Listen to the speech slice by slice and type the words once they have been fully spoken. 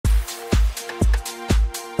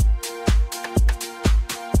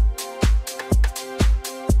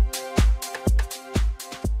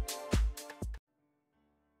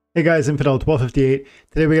Hey guys, Infidel 1258.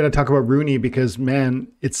 Today we got to talk about Runi because, man,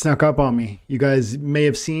 it snuck up on me. You guys may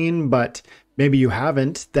have seen, but maybe you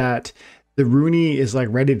haven't, that the Runi is like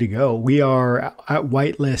ready to go. We are at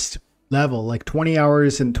whitelist level, like 20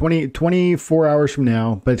 hours and 24 hours from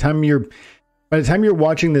now. By the time you're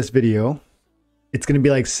watching this video, it's going to be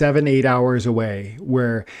like 7-8 hours away,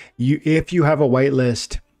 where if you have a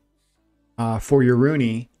whitelist for your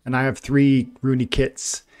Runi, and I have 3 Runi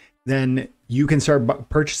kits, then you can start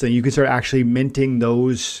purchasing. You can start actually minting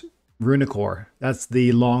those Runicore. That's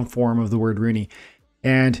the long form of the word Runi.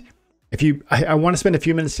 And I want to spend a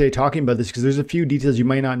few minutes today talking about this because there's a few details you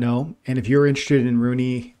might not know. And if you're interested in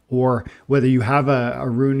Runi, or whether you have a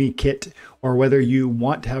Runi kit, or whether you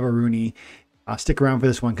want to have a Runi, stick around for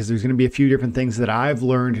this one because there's going to be a few different things that I've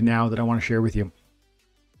learned now that I want to share with you.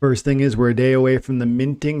 First thing is, we're a day away from the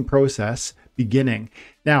minting process beginning.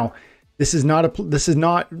 Now, this is not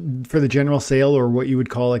for the general sale, or what you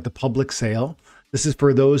would call like the public sale. This is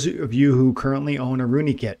for those of you who currently own a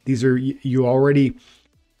Runi kit. These are, you already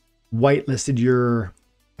whitelisted your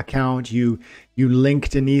account. You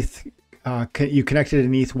linked an ETH, you connected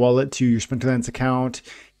an ETH wallet to your Splinterlands account,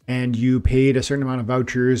 and you paid a certain amount of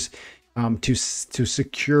vouchers to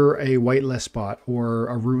secure a whitelist spot, or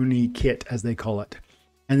a Runi kit as they call it.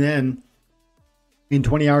 And then in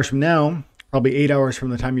 20 hours from now, probably 8 hours from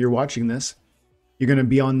the time you're watching this, you're going to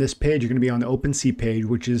be on this page. You're going to be on the OpenSea page,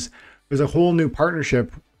 there's a whole new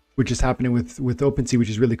partnership which is happening with OpenSea, which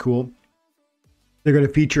is really cool. They're going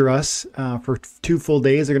to feature us for 2 full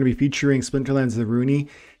days. They're going to be featuring Splinterlands, the Runi,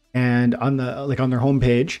 and on their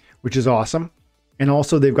homepage, which is awesome. And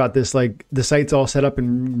also they've got this, like, the site's all set up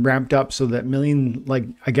and ramped up so that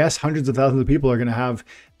I guess hundreds of thousands of people are going to have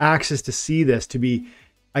access to see this, to be,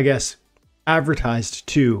 I guess, advertised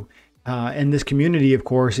to. And this community, of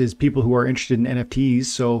course, is people who are interested in NFTs.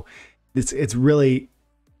 So it's really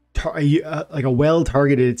like a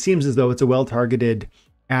well-targeted, it seems as though it's a well-targeted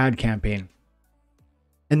ad campaign.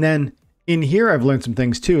 And then in here, I've learned some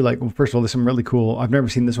things too. Like, well, first of all, there's some really cool, I've never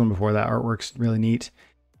seen this one before. That artwork's really neat.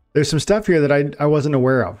 There's some stuff here that I wasn't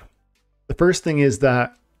aware of. The first thing is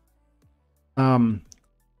that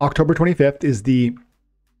October 25th is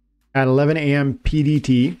at 11 a.m.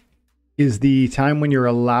 PDT is the time when you're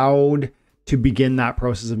allowed to begin that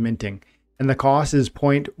process of minting. And the cost is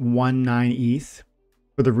 0.19 ETH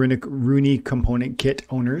for the Runi component kit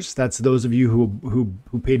owners. That's those of you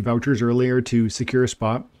who paid vouchers earlier to secure a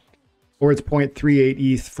spot. Or it's 0.38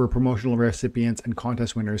 ETH for promotional recipients and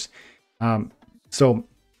contest winners. So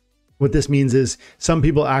what this means is some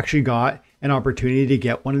people actually got an opportunity to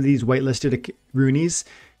get one of these whitelisted Runis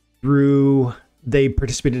through, they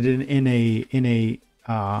participated in a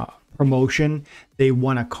promotion, they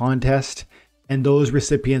won a contest, and those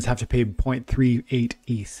recipients have to pay 0.38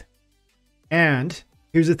 ETH. And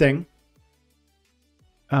here's the thing,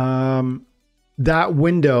 that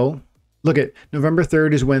window, look at November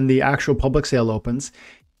 3rd is when the actual public sale opens.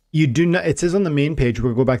 You do not, it says on the main page,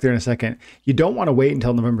 we'll go back there in a second, you don't want to wait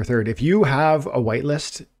until November 3rd. If you have a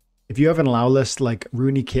whitelist, if you have an allow list like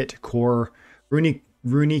Runi Kit Core, Runi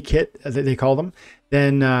Kit, as they call them,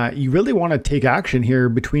 then you really want to take action here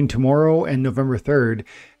between tomorrow and November 3rd,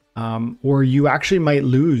 or you actually might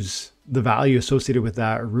lose the value associated with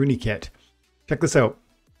that Runi Kit. Check this out.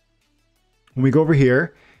 When we go over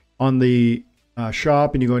here on the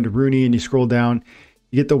shop and you go into Runi and you scroll down,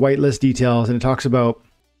 you get the whitelist details, and it talks about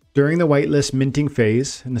during the whitelist minting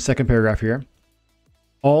phase, in the second paragraph here,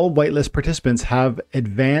 all whitelist participants have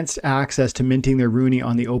advanced access to minting their Runi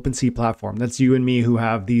on the OpenSea platform. That's you and me who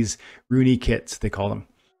have these Runi kits, they call them.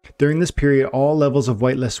 During this period, all levels of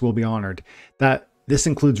whitelists will be honored. This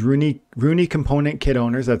includes Runi component kit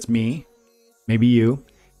owners, that's me, maybe you,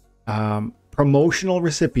 promotional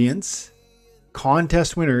recipients,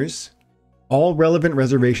 contest winners. All relevant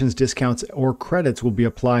reservations, discounts, or credits will be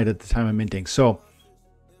applied at the time of minting. So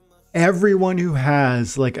everyone who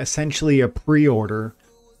has like essentially a pre-order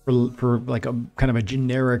for like a kind of a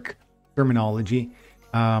generic terminology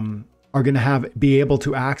are going to be able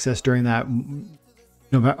to access during that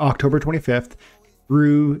October 25th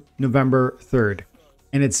through November 3rd.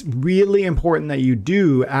 And it's really important that you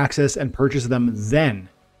do access and purchase them then.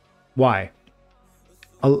 Why?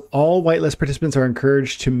 All whitelist participants are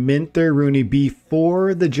encouraged to mint their Runi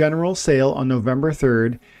before the general sale on November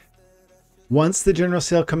 3rd. Once the general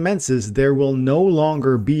sale commences, there will no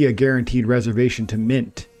longer be a guaranteed reservation to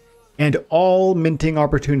mint, and all minting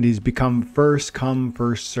opportunities become first come,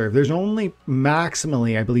 first serve. There's only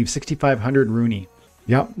maximally, I believe, 6,500 Runi.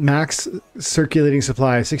 Yep, max circulating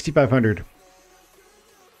supply, 6,500.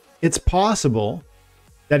 It's possible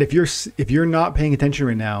that if you're not paying attention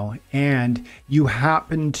right now and you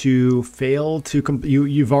happen to fail to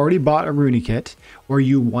you've already bought a Runi kit or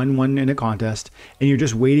you won one in a contest and you're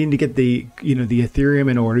just waiting to get the the Ethereum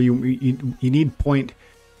in order, you need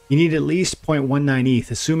at least 0.19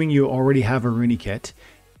 ETH, assuming you already have a Runi kit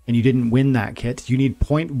and you didn't win that kit. You need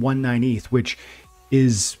 0.19 ETH, which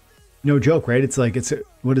is no joke, right? It's like,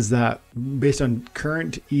 what is that? Based on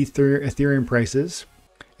current Ethereum prices,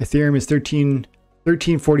 Ethereum is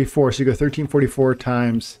 1344. So you go 1344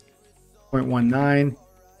 times 0.19.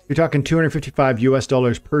 You're talking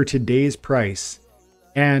 $255 per today's price.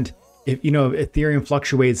 And if Ethereum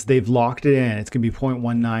fluctuates, they've locked it in. It's going to be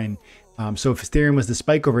 0.19. So if Ethereum was to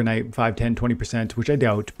spike overnight 5, 10, 20%, which I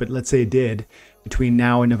doubt, but let's say it did between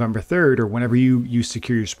now and November 3rd, or whenever you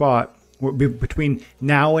secure your spot, between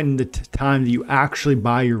now and the time that you actually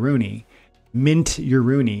buy your Runi, mint your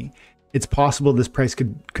Runi, it's possible this price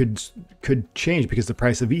could change because the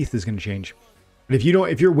price of ETH is going to change. But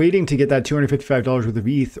if you're waiting to get that $255 worth of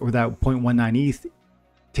ETH or that 0.19 ETH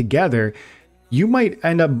together, you might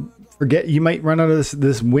end up you might run out of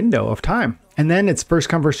this window of time, and then it's first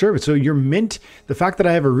come first serve. So your mint, the fact that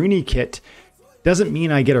I have a Runi kit doesn't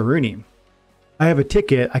mean I get a Runi. I have a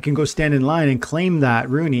ticket. I can go stand in line and claim that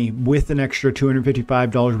Runi with an extra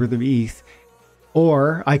 $255 worth of ETH,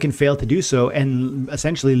 or I can fail to do so and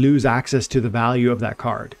essentially lose access to the value of that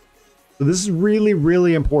card. So this is really,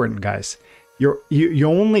 really important, guys. You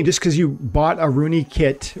only, just because you bought a Runi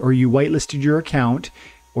kit or you whitelisted your account,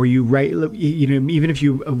 or even if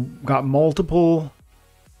you got multiple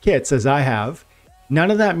kits as I have, none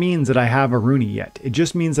of that means that I have a Runi yet. It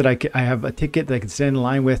just means that I have a ticket that I can stand in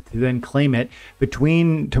line with to then claim it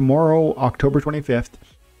between tomorrow, October 25th,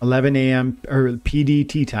 11 a.m. or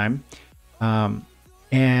PDT time,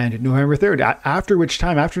 and November 3rd. After which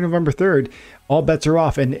time, after November 3rd, all bets are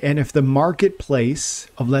off. And if the marketplace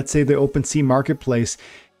of, let's say, the OpenSea marketplace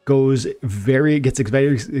gets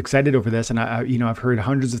excited over this, and I've heard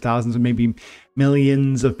hundreds of thousands and maybe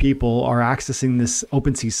millions of people are accessing this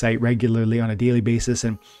OpenSea site regularly on a daily basis,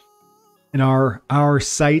 and our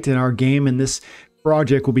site and our game and this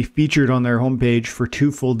project will be featured on their homepage for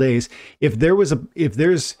 2 full days. There is a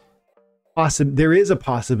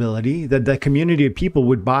possibility that the community of people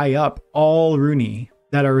would buy up all Runi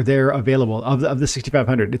that are there available of the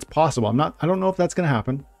 6,500. It's possible. I don't know if that's going to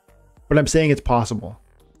happen, but I'm saying it's possible.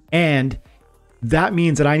 And that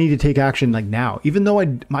means that I need to take action like now, even though I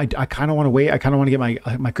kind of want to wait. I kind of want to get my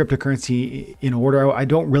cryptocurrency in order. I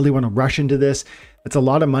don't really want to rush into this. It's a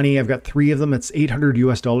lot of money. I've got 3 of them. It's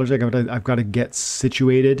 $800. I've got to get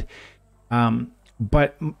situated.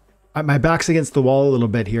 But my back's against the wall a little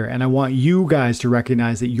bit here. And I want you guys to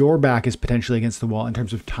recognize that your back is potentially against the wall in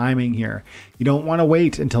terms of timing here. You don't want to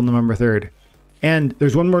wait until November 3rd. And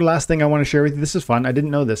there's one more last thing I want to share with you. This is fun. I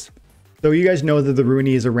didn't know this. So you guys know that the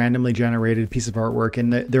Runi is a randomly generated piece of artwork,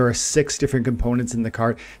 and there are 6 different components in the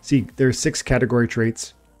card. See, there's 6 category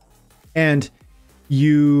traits, and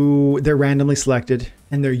they're randomly selected,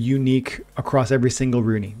 and they're unique across every single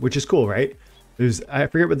Runi, which is cool, right? I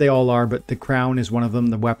forget what they all are, but the crown is one of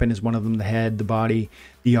them, the weapon is one of them, the head, the body,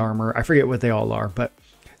 the armor. I forget what they all are, but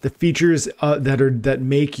the features that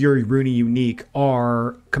make your Runi unique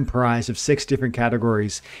are comprised of 6 different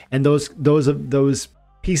categories, and those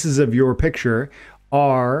pieces of your picture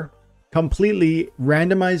are completely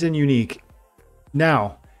randomized and unique.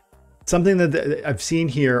 Now, something that I've seen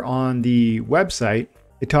here on the website,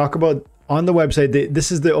 they talk about on the website.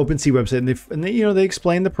 This is the OpenSea website, and they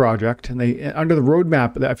explain the project, and under the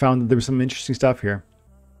roadmap that I found that there was some interesting stuff here.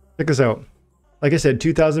 Check this out. Like I said,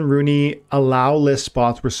 2,000 Runi allow list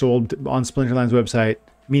spots were sold on Splinterlands website,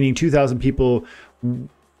 meaning 2,000 people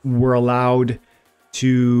were allowed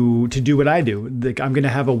to do what I do. Like, I'm going to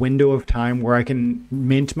have a window of time where I can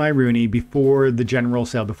mint my Runi before the general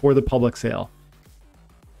sale, before the public sale.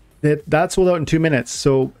 That sold out in 2 minutes.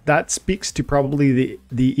 So that speaks to probably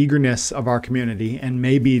the eagerness of our community and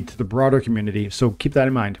maybe to the broader community. So keep that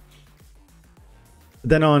in mind.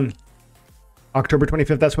 Then on October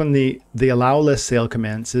 25th, that's when the allow list sale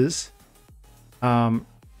commences.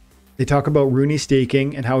 They talk about Runi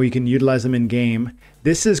staking and how you can utilize them in game.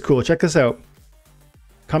 This is cool. Check this out.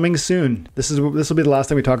 Coming soon. This will be the last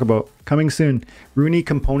thing we talk about. Coming soon. Runi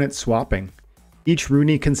component swapping. Each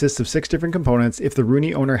Runi consists of 6 different components. If the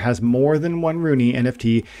Runi owner has more than one Runi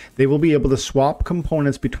NFT, they will be able to swap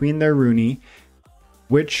components between their Runi,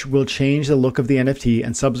 which will change the look of the NFT,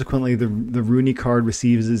 and subsequently the Runi card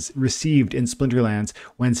is received in Splinterlands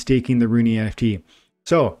when staking the Runi NFT.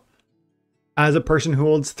 So, as a person who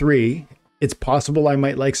holds 3, it's possible I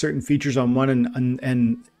might like certain features on one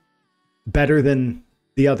and better than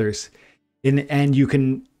the others. and you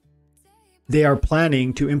can, they are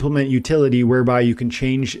planning to implement utility whereby you can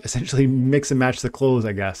change, essentially mix and match the clothes,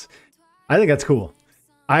 I guess. I think that's cool.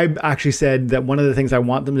 I actually said that one of the things I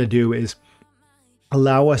want them to do is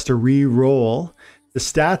allow us to re-roll the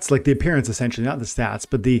stats, like the appearance, essentially, not the stats,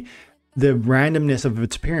 but the randomness of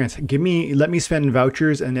its appearance. Let me spend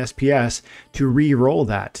vouchers and SPS to re-roll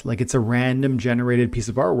that. Like it's a random generated piece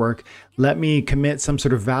of artwork. Let me commit some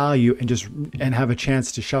sort of value and have a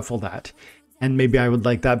chance to shuffle that. And maybe I would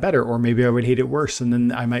like that better, or maybe I would hate it worse, and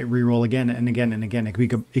then I might re-roll again and again and again.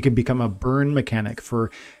 It could become a burn mechanic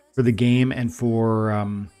for the game, and for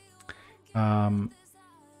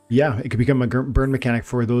yeah, it could become a burn mechanic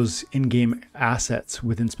for those in-game assets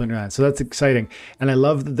within Splinterlands. So that's exciting, and I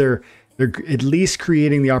love that they're at least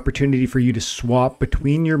creating the opportunity for you to swap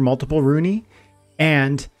between your multiple Runi,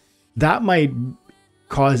 and that might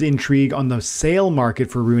cause intrigue on the sale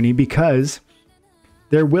market for Runi, because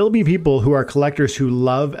there will be people who are collectors who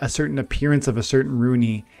love a certain appearance of a certain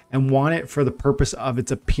Runi and want it for the purpose of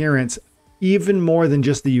its appearance, even more than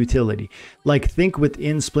just the utility. Like, think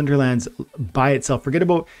within Splinterlands by itself. Forget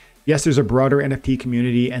about, yes, there's a broader NFT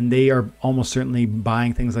community, and they are almost certainly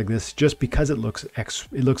buying things like this just because it looks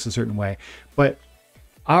a certain way. But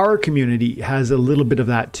our community has a little bit of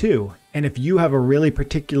that too. And if you have a really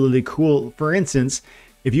particularly cool, for instance,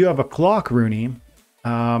 if you have a clock Runi,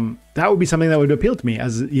 that would be something that would appeal to me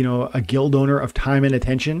as, you know, a guild owner of time and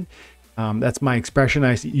attention. That's my expression.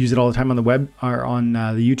 I use it all the time on the web or on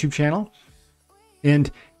the YouTube channel.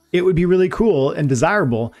 And it would be really cool and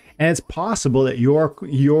desirable, and it's possible that your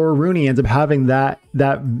Runi ends up having that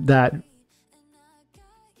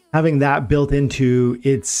built into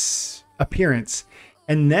its appearance,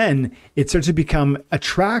 and then it starts to become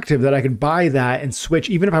attractive that I could buy that and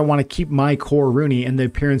switch, even if I want to keep my core Runi and the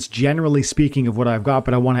appearance, generally speaking, of what I've got,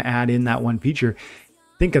 but I want to add in that one feature.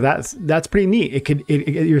 Think of that. That's pretty neat.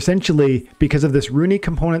 You're essentially, because of this Runi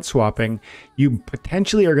component swapping, you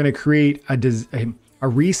potentially are going to create a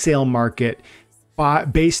resale market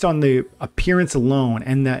based on the appearance alone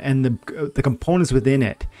and the components within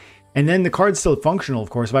it. And then the card's still functional,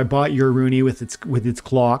 of course. If I bought your Runi with its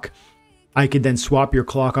clock, I could then swap your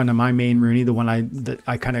clock onto my main Runi, the one that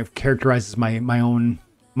I kind of characterize as my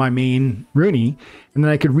main Runi, and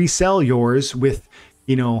then I could resell yours with,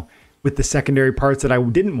 you know, with the secondary parts that I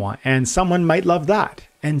didn't want, and someone might love that.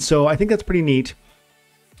 And so I think that's pretty neat.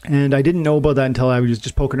 And I didn't know about that until I was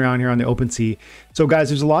just poking around here on the OpenSea. So guys,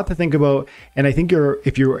 there's a lot to think about. And I think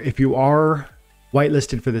if you are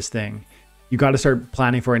whitelisted for this thing, you got to start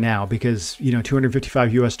planning for it now, because, you know,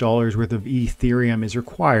 $255 US worth of Ethereum is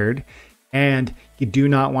required, and you do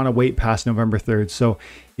not want to wait past November 3rd. So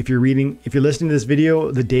if you're listening to this video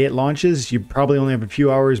the day it launches, you probably only have a few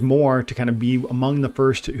hours more to kind of be among the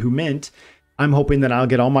first who mint. I'm hoping that I'll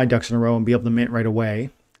get all my ducks in a row and be able to mint right away,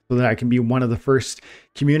 so that I can be one of the first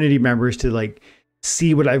community members to like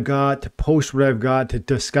see what I've got, to post what I've got, to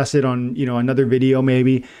discuss it on, you know, another video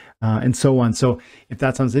maybe, and so on. So if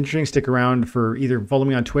that sounds interesting, stick around for either follow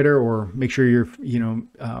me on Twitter, or make sure you're, you know,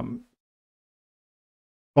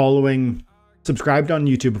 subscribed on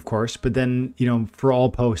YouTube, of course, but then, you know, for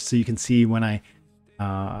all posts, so you can see when I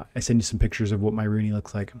send you some pictures of what my Runi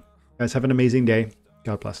looks like. Guys, have an amazing day.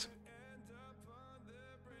 God bless.